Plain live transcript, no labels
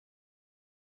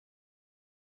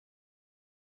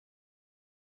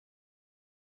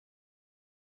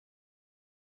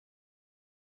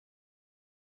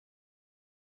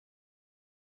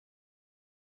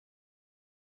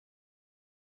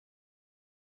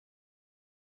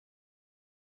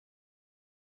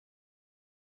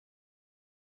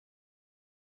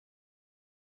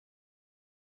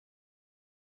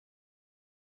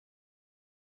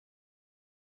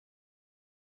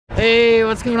Hey,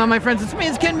 what's going on, my friends? It's me,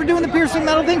 it's Ken. We're doing the Piercing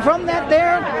Metal thing from that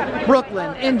there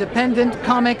Brooklyn Independent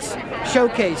Comics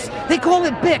Showcase. They call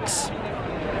it BIX.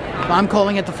 I'm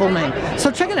calling it the full name. So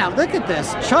check it out. Look at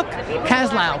this. Chuck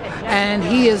Kaslow. And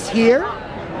he is here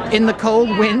in the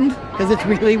cold wind, because it's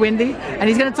really windy. And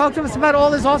he's going to talk to us about all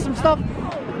this awesome stuff.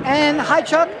 And hi,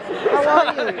 Chuck. How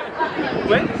are you?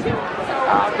 Wait.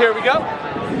 Here we go.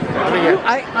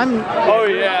 Oh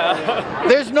yeah.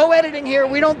 There's no editing here.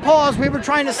 We don't pause. We were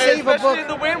trying to save a book. Especially in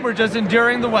the wind. We're just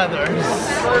enduring the weather.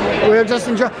 We're just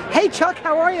enjoying. Hey, Chuck.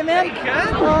 How are you, man? Hey,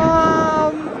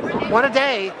 Ken. What a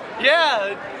day.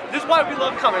 Yeah. This is why we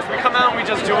love comics. We come out and we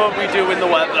just do what we do in the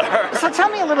weather. So tell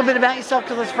me a little bit about yourself,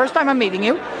 because it's the first time I'm meeting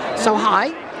you. So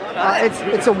hi.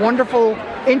 It's a wonderful,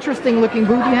 interesting looking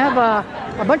booth. You have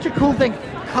a bunch of cool things.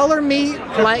 Color me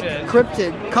like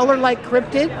cryptid. Color like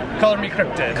cryptid. Color me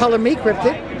cryptid. Color me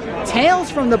cryptid. Tales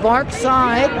from the Bark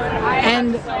Side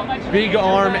and Big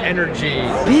Arm Energy.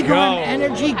 Big Arm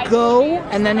Energy Go.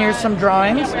 And then here's some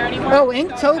drawings. Oh,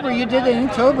 Inktober. You did the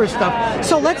Inktober stuff.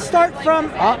 So let's start from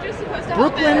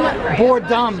Brooklyn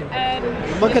Boredom.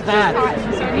 Look at that.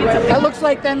 That looks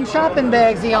like them shopping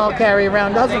bags y'all carry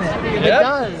around, doesn't it? It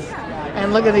does.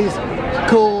 And look at these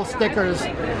cool stickers.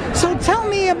 So tell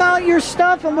me about your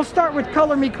stuff, and we'll start with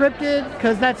Color Me Cryptid,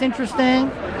 because that's interesting.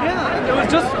 Yeah, it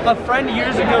was just a friend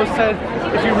years ago said,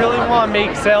 if you really want to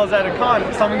make sales at a con,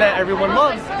 something that everyone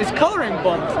loves is coloring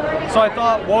books. So I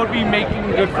thought, what would be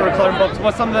making good for a coloring book?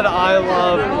 What's something that I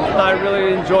love, that I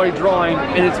really enjoy drawing,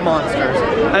 and it's monsters.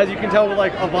 As you can tell with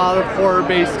like a lot of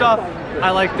horror-based stuff, I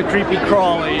like the creepy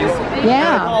crawlies.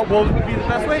 Yeah. And I thought, what would be the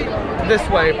best way? This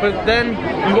way. But then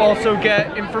you also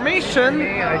get information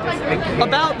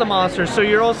about the monsters. So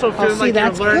you're also feeling like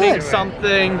you're learning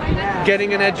something,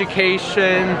 getting an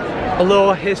education, a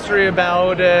little history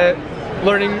about it.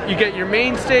 Learning, you get your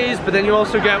mainstays, but then you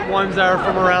also get ones that are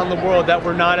from around the world that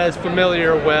we're not as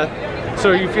familiar with.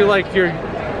 So you feel like you're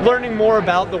learning more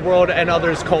about the world and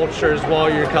others' cultures while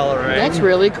you're coloring. That's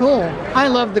really cool. I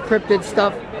love the cryptid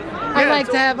stuff.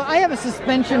 I have a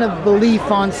suspension of belief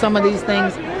on some of these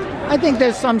things. I think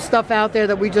there's some stuff out there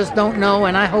that we just don't know,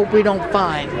 and I hope we don't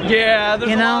find. Yeah,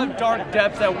 there's a lot of dark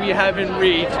depths that we haven't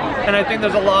reached, and I think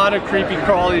there's a lot of creepy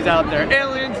crawlies out there.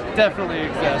 Aliens definitely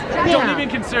exist. Don't even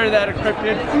consider that a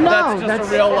cryptid. No, that's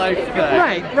a real life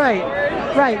thing.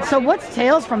 Right. So what's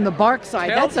Tales from the Bark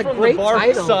Side? That's a great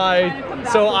title. Side.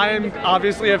 So I'm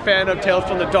obviously a fan of Tales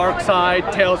from the Dark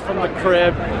Side, Tales from the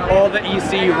Crypt, all the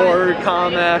EC horror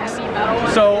comics.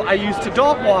 So I used to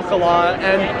dog walk a lot,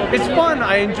 and it's fun.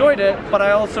 I enjoyed it, but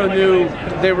I also knew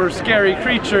they were scary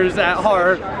creatures at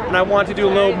heart, and I wanted to do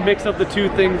a little mix of the two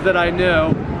things that I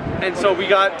knew. And so we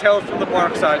got Tales from the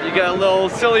Bark Side. You get a little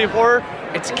silly horror.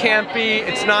 It's campy.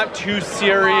 It's not too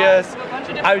serious.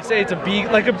 I would say it's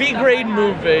like a B-grade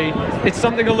movie. It's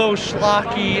something a little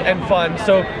schlocky and fun.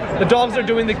 So the dogs are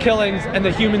doing the killings, and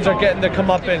the humans are getting the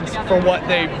comeuppance for what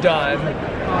they've done.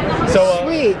 So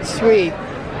sweet.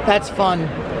 That's fun.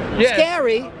 Yeah.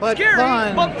 Scary, but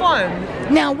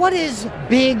fun. Now, what is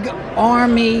Big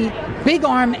Arm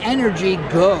Energy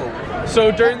Go?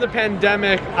 So during the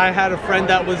pandemic, I had a friend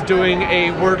that was doing a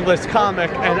wordless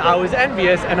comic, and I was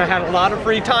envious, and I had a lot of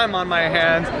free time on my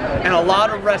hands and a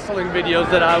lot of wrestling videos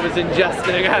that I was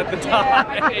ingesting at the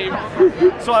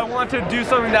time. So I wanted to do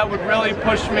something that would really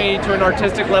push me to an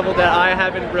artistic level that I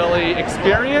haven't really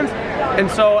experienced. And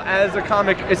so as a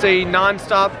comic, it's a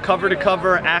non-stop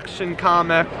cover-to-cover action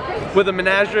comic with a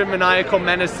menagerie of maniacal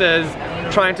menaces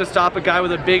trying to stop a guy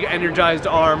with a big energized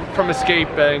arm from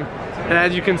escaping. And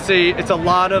as you can see, it's a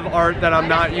lot of art that I'm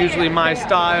not usually my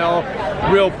style,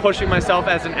 real pushing myself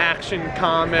as an action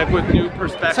comic with new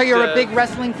perspectives. So you're a big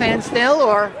wrestling fan still,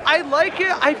 or? I like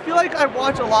it. I feel like I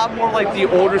watch a lot more like the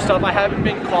older stuff. I haven't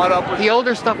been caught up with... The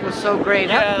older stuff was so great.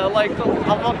 Yeah, like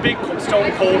I'm a big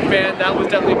Stone Cold fan. That was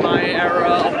definitely my era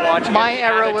of watching. My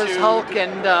era was Hulk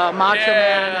and Macho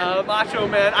Man. Yeah, Macho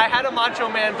Man. I had a Macho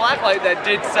Man blacklight that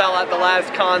did sell at the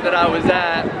last con that I was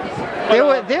at.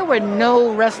 There were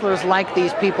no wrestlers like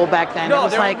these people back then. No, it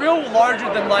was they were like real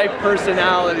larger-than-life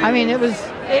personalities. I mean, it was,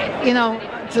 you know,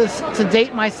 to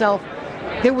date myself,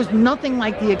 there was nothing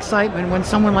like the excitement when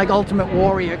someone like Ultimate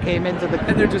Warrior came into the...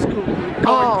 And they're just cool.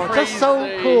 Just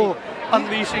so cool.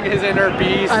 Unleashing his inner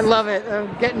beast. I love it.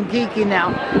 I'm getting geeky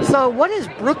now. So what is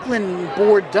Brooklyn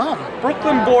Boredom?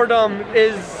 Brooklyn Boredom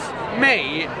is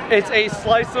me. It's a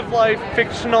slice of life,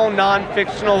 fictional,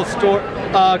 non-fictional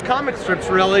comic strips,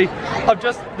 really, of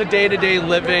just the day-to-day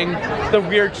living, the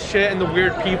weird shit and the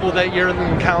weird people that you're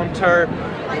encounter,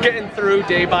 getting through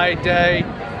day by day.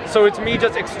 So it's me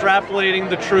just extrapolating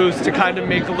the truths to kind of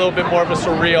make a little bit more of a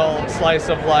surreal slice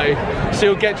of life. So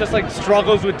you'll get just like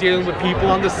struggles with dealing with people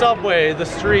on the subway, the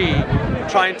street,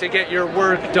 trying to get your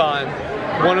work done.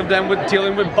 One of them with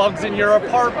dealing with bugs in your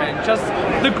apartment. Just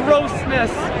the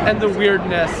grossness and the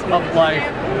weirdness of life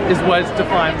is what it's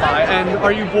defined by. And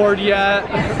are you bored yet?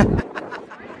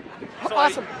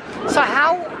 Awesome. So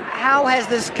how has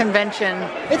this convention,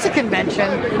 it's a convention,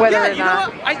 whether or not... You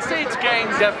know what? I'd say it's getting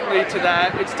definitely to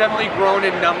that. It's definitely grown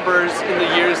in numbers in the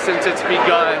years since it's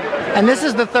begun. And this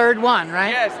is the third one, right?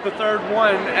 Yes, the third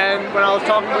one. And when I was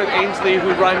talking with Ainsley,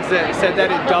 who runs it, he said that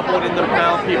it doubled in the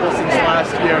amount of people since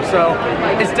last year. So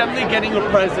it's definitely getting a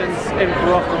presence in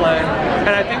Brooklyn.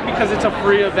 And I think because it's a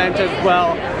free event as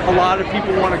well, a lot of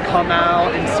people want to come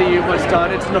out and see what's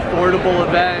done. It's an affordable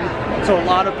event. So a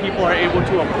lot of people are able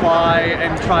to apply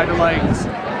and try to like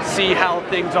see how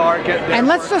things are. And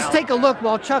let's just take a look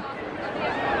while Chuck,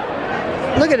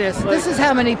 look at this. This is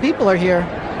how many people are here.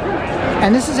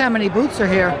 And this is how many booths are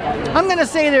here. I'm going to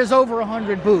say there's over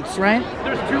 100 booths, right?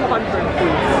 There's 200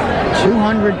 booths.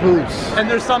 200 booths. And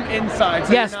there's some inside.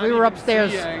 So yes, we were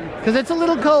upstairs. Because it's a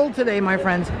little cold today, my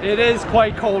friends. It is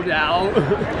quite cold out.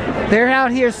 They're out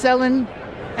here selling,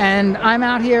 and I'm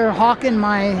out here hawking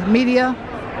my media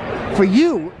for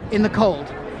you in the cold.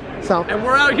 So, and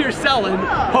we're out here selling,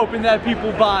 hoping that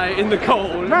people buy in the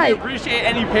cold. Right. We appreciate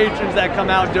any patrons that come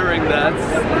out during this.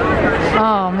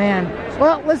 Oh man.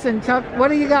 Well, listen, Chuck, what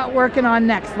do you got working on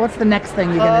next? What's the next thing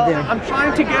you're gonna do? I'm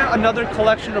trying to get another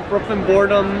collection of Brooklyn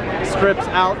Boredom strips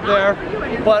out there,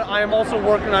 but I am also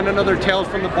working on another Tales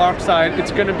from the Bark Side.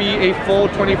 It's going to be a full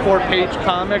 24-page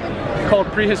comic called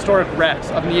Prehistoric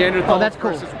Rex of Neanderthals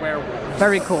versus werewolves.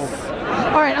 Very cool.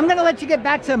 All right, I'm going to let you get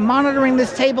back to monitoring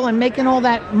this table and making all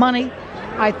that money.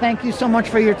 I thank you so much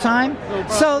for your time.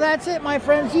 So that's it, my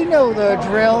friends. You know the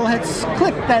drill.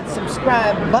 Click that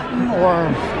subscribe button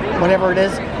or whatever it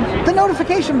is. The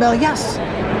notification bell, yes.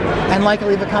 And like and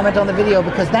leave a comment on the video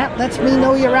because that lets me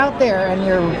know you're out there and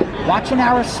you're watching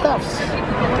our stuffs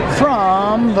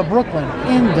from the Brooklyn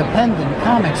Independent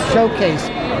Comics Showcase.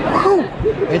 Whew.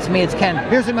 It's me, it's Ken.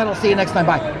 PiercingMetal. See you next time.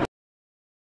 Bye.